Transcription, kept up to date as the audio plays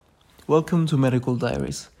Welcome to Medical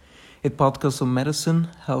Diaries, a podcast on medicine,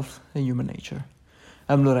 health, and human nature.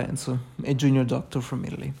 I'm Lorenzo, a junior doctor from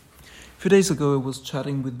Italy. A few days ago, I was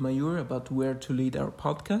chatting with Mayur about where to lead our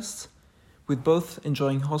podcast. With both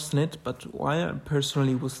enjoying hosting it, but why I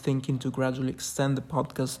personally was thinking to gradually extend the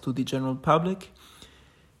podcast to the general public,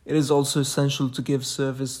 it is also essential to give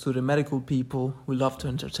service to the medical people who love to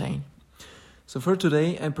entertain. So for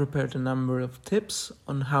today, I prepared a number of tips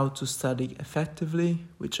on how to study effectively,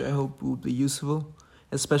 which I hope will be useful,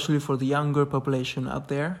 especially for the younger population out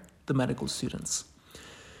there, the medical students.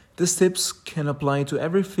 These tips can apply to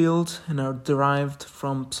every field and are derived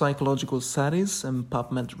from psychological studies and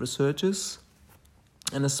PubMed researches,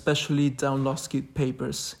 and especially Downlowski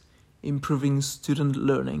papers, improving student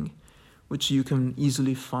learning, which you can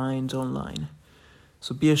easily find online.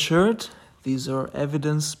 So be assured, these are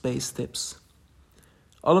evidence-based tips.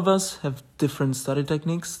 All of us have different study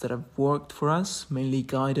techniques that have worked for us, mainly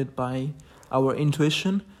guided by our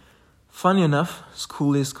intuition. Funny enough,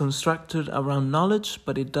 school is constructed around knowledge,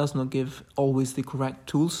 but it does not give always the correct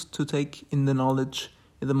tools to take in the knowledge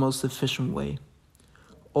in the most efficient way.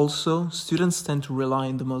 Also, students tend to rely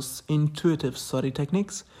on the most intuitive study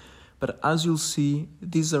techniques, but as you'll see,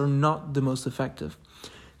 these are not the most effective.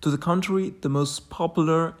 To the contrary, the most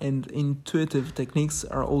popular and intuitive techniques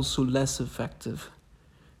are also less effective.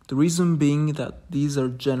 The reason being that these are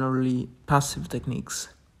generally passive techniques.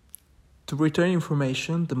 To retain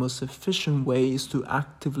information, the most efficient way is to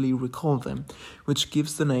actively recall them, which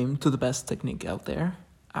gives the name to the best technique out there,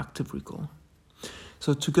 active recall.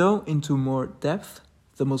 So to go into more depth,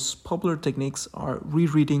 the most popular techniques are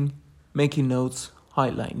rereading, making notes,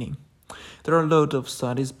 highlighting. There are a lot of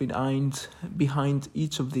studies behind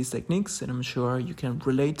each of these techniques, and I'm sure you can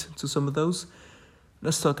relate to some of those.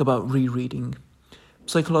 Let's talk about rereading.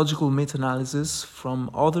 Psychological meta-analysis from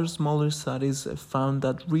other smaller studies have found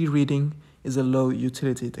that rereading is a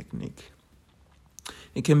low-utility technique.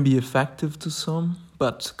 It can be effective to some,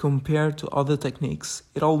 but compared to other techniques,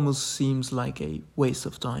 it almost seems like a waste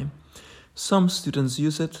of time. Some students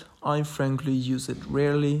use it, I frankly use it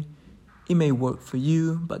rarely. It may work for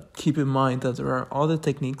you, but keep in mind that there are other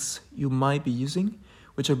techniques you might be using,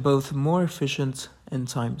 which are both more efficient and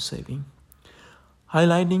time-saving.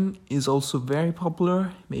 Highlighting is also very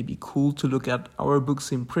popular. It may be cool to look at our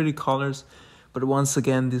books in pretty colors, but once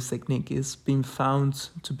again, this technique is being found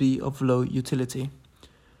to be of low utility.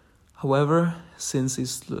 However, since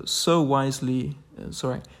it's so widely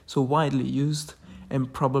used,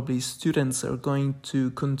 and probably students are going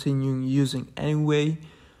to continue using anyway,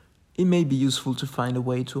 it may be useful to find a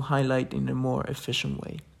way to highlight in a more efficient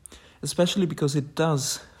way, especially because it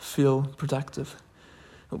does feel productive.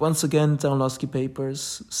 Once again, Downlowski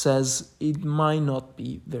papers says it might not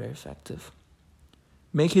be very effective.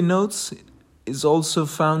 Making notes is also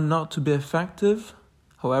found not to be effective.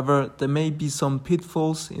 However, there may be some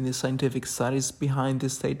pitfalls in the scientific studies behind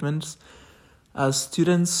these statements. As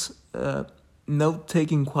students,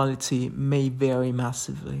 note-taking quality may vary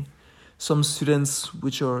massively. Some students,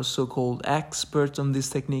 which are so-called experts on this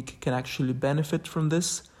technique, can actually benefit from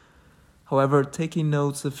this. However, taking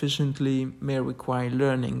notes efficiently may require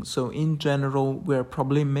learning, so in general, we're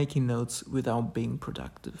probably making notes without being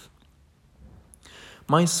productive.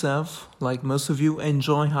 Myself, like most of you,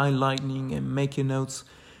 enjoy highlighting and making notes.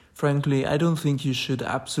 Frankly, I don't think you should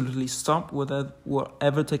absolutely stop with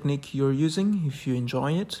whatever technique you're using if you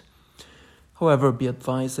enjoy it. However, be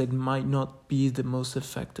advised that it might not be the most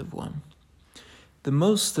effective one. The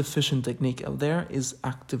most efficient technique out there is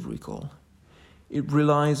active recall. It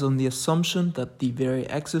relies on the assumption that the very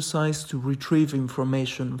exercise to retrieve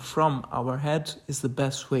information from our head is the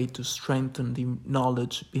best way to strengthen the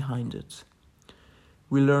knowledge behind it.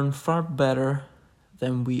 We learn far better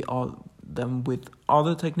than with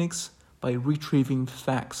other techniques by retrieving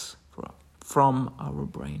facts from our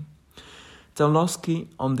brain. Downlowski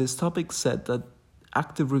on this topic said that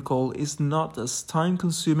active recall is not as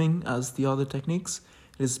time-consuming as the other techniques.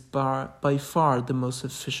 It is by far the most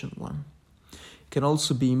efficient one. Can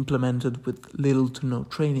also be implemented with little to no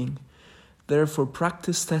training. Therefore,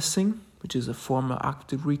 practice testing, which is a form of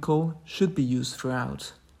active recall, should be used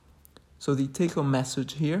throughout. So the take-home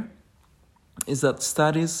message here is that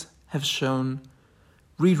studies have shown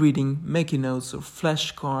rereading, making notes, or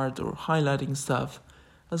flashcard, or highlighting stuff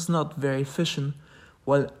as not very efficient,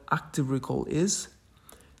 while active recall is.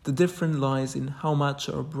 The difference lies in how much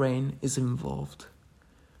our brain is involved.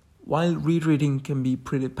 While rereading can be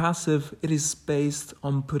pretty passive, it is based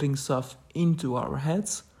on putting stuff into our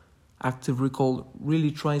heads. Active recall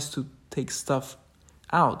really tries to take stuff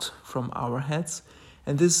out from our heads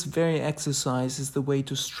And this very exercise is the way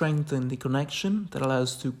to strengthen the connection that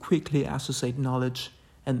allows to quickly associate knowledge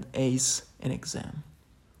and ace an exam.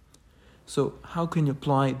 So how can you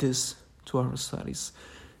apply this to our studies?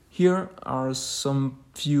 Here are some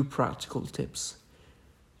few practical tips.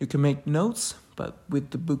 You can make notes, but with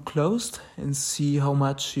the book closed, and see how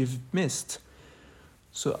much you've missed.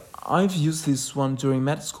 So I've used this one during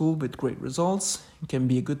med school with great results. It can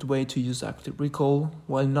be a good way to use active recall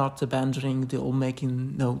while not abandoning the all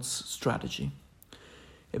making notes strategy.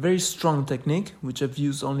 A very strong technique, which I've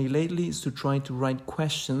used only lately, is to try to write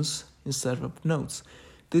questions instead of notes.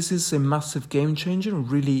 This is a massive game changer,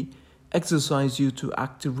 really exercise you to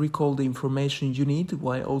active recall the information you need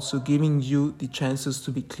while also giving you the chances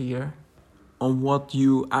to be clear on what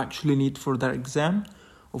you actually need for that exam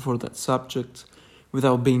or for that subject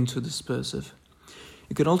without being too dispersive.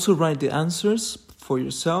 You can also write the answers for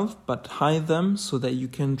yourself but hide them so that you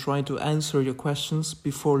can try to answer your questions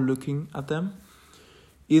before looking at them.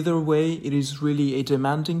 Either way, it is really a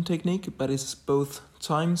demanding technique, but it's both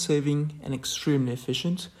time-saving and extremely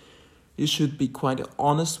efficient. You should be quite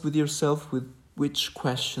honest with yourself with which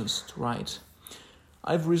questions to write.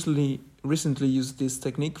 I've recently used this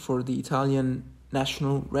technique for the Italian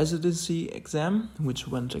National Residency exam, which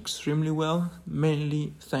went extremely well,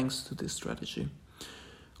 mainly thanks to this strategy.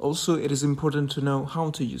 Also, it is important to know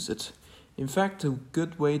how to use it. In fact, a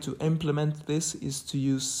good way to implement this is to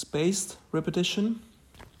use spaced repetition.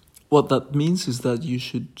 What that means is that you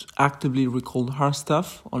should actively recall hard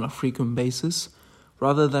stuff on a frequent basis,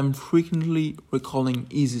 rather than frequently recalling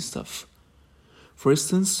easy stuff. For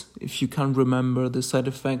instance, if you can't remember the side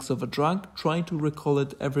effects of a drug, try to recall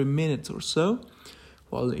it every minute or so,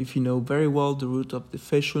 while if you know very well the root of the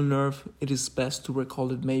facial nerve, it is best to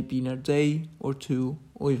recall it maybe in a day or two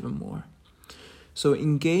or even more. So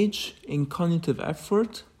engage in cognitive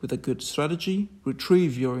effort with a good strategy,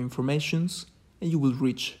 retrieve your informations, and you will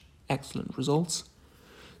reach excellent results.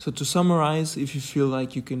 So to summarize, if you feel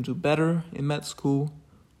like you can do better in med school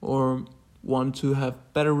or want to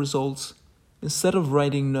have better results, instead of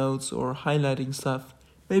writing notes or highlighting stuff,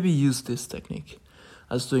 maybe use this technique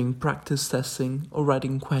as doing practice testing or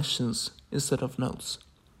writing questions instead of notes.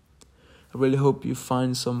 I really hope you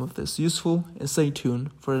find some of this useful and stay tuned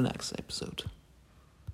for the next episode.